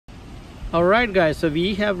Alright guys, so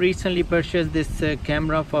we have recently purchased this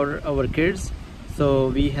camera for our kids. So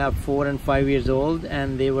we have 4 and 5 years old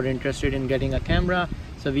and they were interested in getting a camera.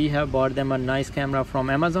 So we have bought them a nice camera from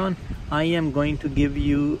Amazon. I am going to give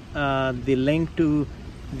you the link to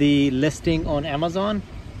the listing on Amazon,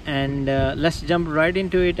 and let's jump right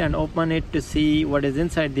into it and open it to see what is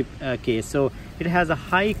inside the case. So it has a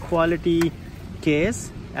high quality case,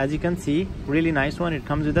 as you can see, really nice one. It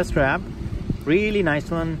comes with a strap, really nice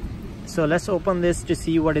one. So let's open this to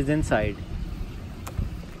see what is inside.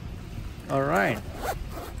 All right,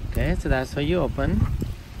 okay, so that's how you open.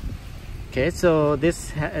 Okay, so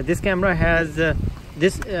this camera has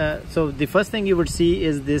so the first thing you would see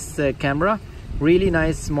is this camera, really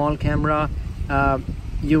nice small camera.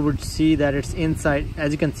 You would see that it's inside,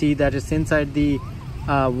 as you can see, that it's inside the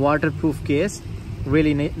waterproof case,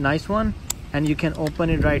 really nice one. And you can open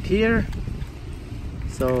it right here.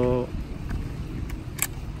 So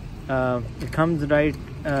it comes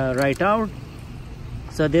right out.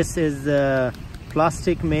 So this is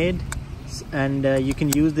plastic made, and you can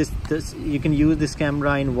use this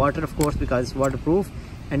camera in water, of course, because it's waterproof,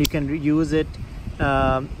 and you can use it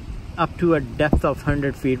up to a depth of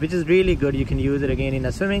 100 feet, which is really good. You can use it again in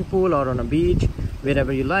a swimming pool or on a beach,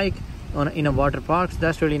 wherever you like, in a water park. So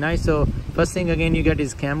that's really nice. So first thing again you get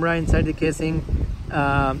is camera inside the casing,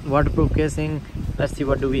 waterproof casing. Let's see,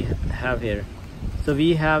 what do we have here. So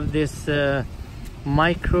we have this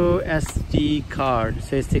micro SD card,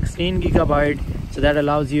 so it's 16 gigabyte. So that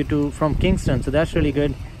allows you to, from Kingston, so that's really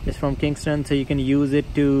good. It's from Kingston, so you can use it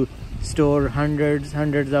to store hundreds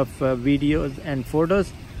of videos and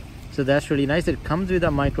photos. So that's really nice. It comes with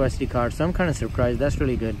a micro SD card, so I'm kind of surprised. That's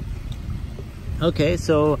really good. Okay,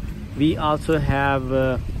 so we also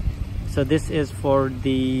have so this is for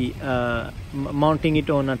the mounting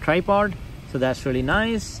it on a tripod, so that's really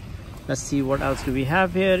nice. Let's see, what else do we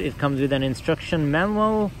have here. It comes with an instruction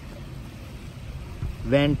manual,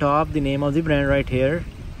 Van Top, the name of the brand right here.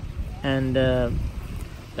 And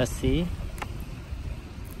let's see,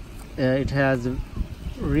 it has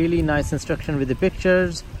really nice instruction with the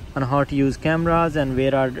pictures on how to use cameras and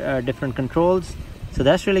where are different controls. So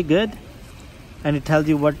that's really good. And it tells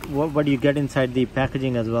you what you get inside the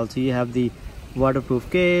packaging as well. So you have the waterproof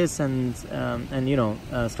case and you know,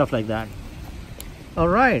 stuff like that. All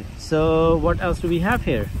right, so what else do we have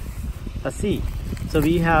here? Let's see. So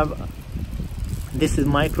we have, this is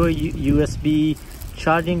micro USB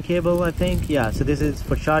charging cable, I think. Yeah, so this is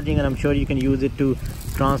for charging, and I'm sure you can use it to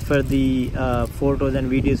transfer the photos and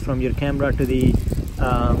videos from your camera to the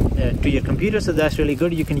to your computer. So that's really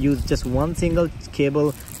good. You can use just one single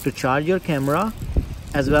cable to charge your camera,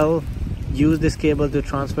 as well use this cable to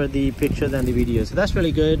transfer the pictures and the videos. So that's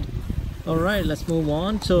really good. All right, let's move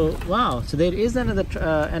on. So wow, so there is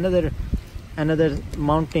another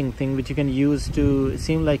mounting thing which you can use to,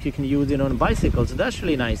 seem like you can use it on a bicycle. So that's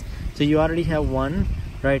really nice. So you already have one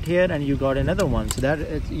right here, and you got another one, so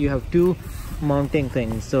that you have two mounting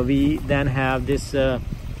things. So we then have this well,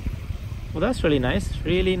 that's really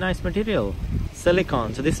nice material,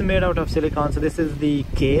 silicone. So this is made out of silicone. So this is the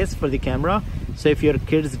case for the camera. So if your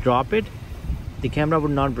kids drop it, the camera would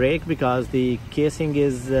not break, because the casing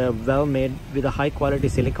is well made with a high quality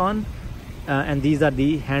silicone. And these are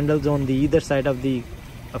the handles on the either side of the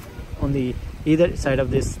either side of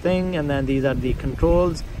this thing, and then these are the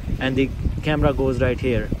controls, and the camera goes right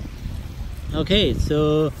here. Okay,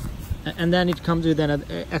 so, and then it comes with an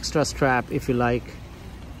extra strap if you like.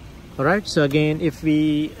 All right, so again, if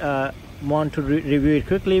we want to review it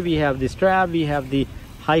quickly, we have the strap, we have the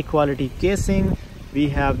high quality casing, we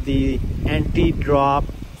have the anti-drop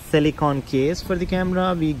silicone case for the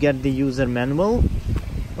camera, we get the user manual.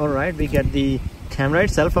 All right, we get the camera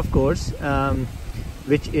itself, of course,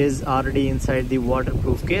 which is already inside the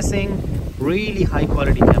waterproof casing. Really high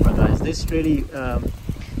quality camera, guys. This really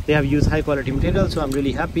they have used high quality material, so I'm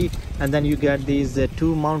really happy. And then you get these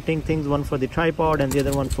two mounting things, one for the tripod and the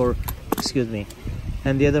other one for, excuse me,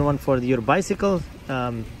 and the other one for your bicycle,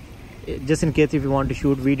 just in case if you want to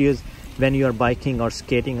shoot videos when you are biking or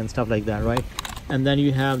skating and stuff like that, right? And then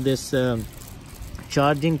you have this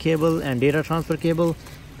charging cable and data transfer cable.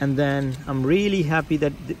 And then I'm really happy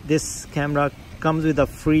that this camera comes with a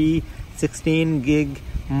free 16 gig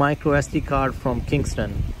micro SD card from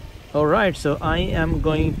Kingston. All right, so I am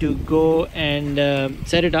going to go and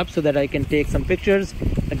set it up so that I can take some pictures.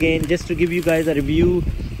 Again, just to give you guys a review,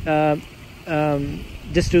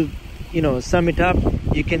 just to, you know, sum it up,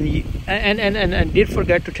 you can, and I did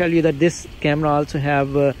forget to tell you that this camera also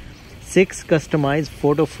have 6 customized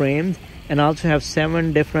photo frames, and also have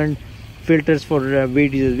 7 different filters for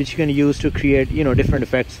videos, which you can use to create, you know, different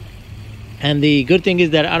effects. And the good thing is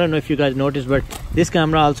that, I don't know if you guys noticed, but this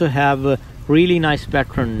camera also have a really nice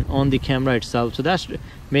pattern on the camera itself, so that's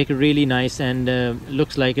make it really nice, and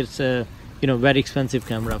looks like it's a very expensive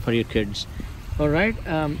camera for your kids. All right,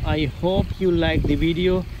 I hope you liked the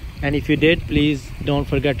video, and if you did, please don't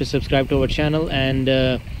forget to subscribe to our channel,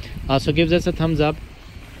 and also gives us a thumbs up.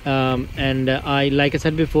 And like I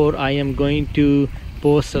said before, I am going to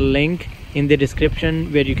post a link in the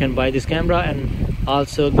description where you can buy this camera, and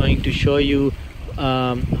also going to show you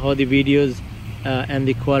how the videos and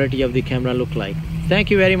the quality of the camera look like. Thank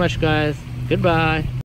you very much, guys. Goodbye.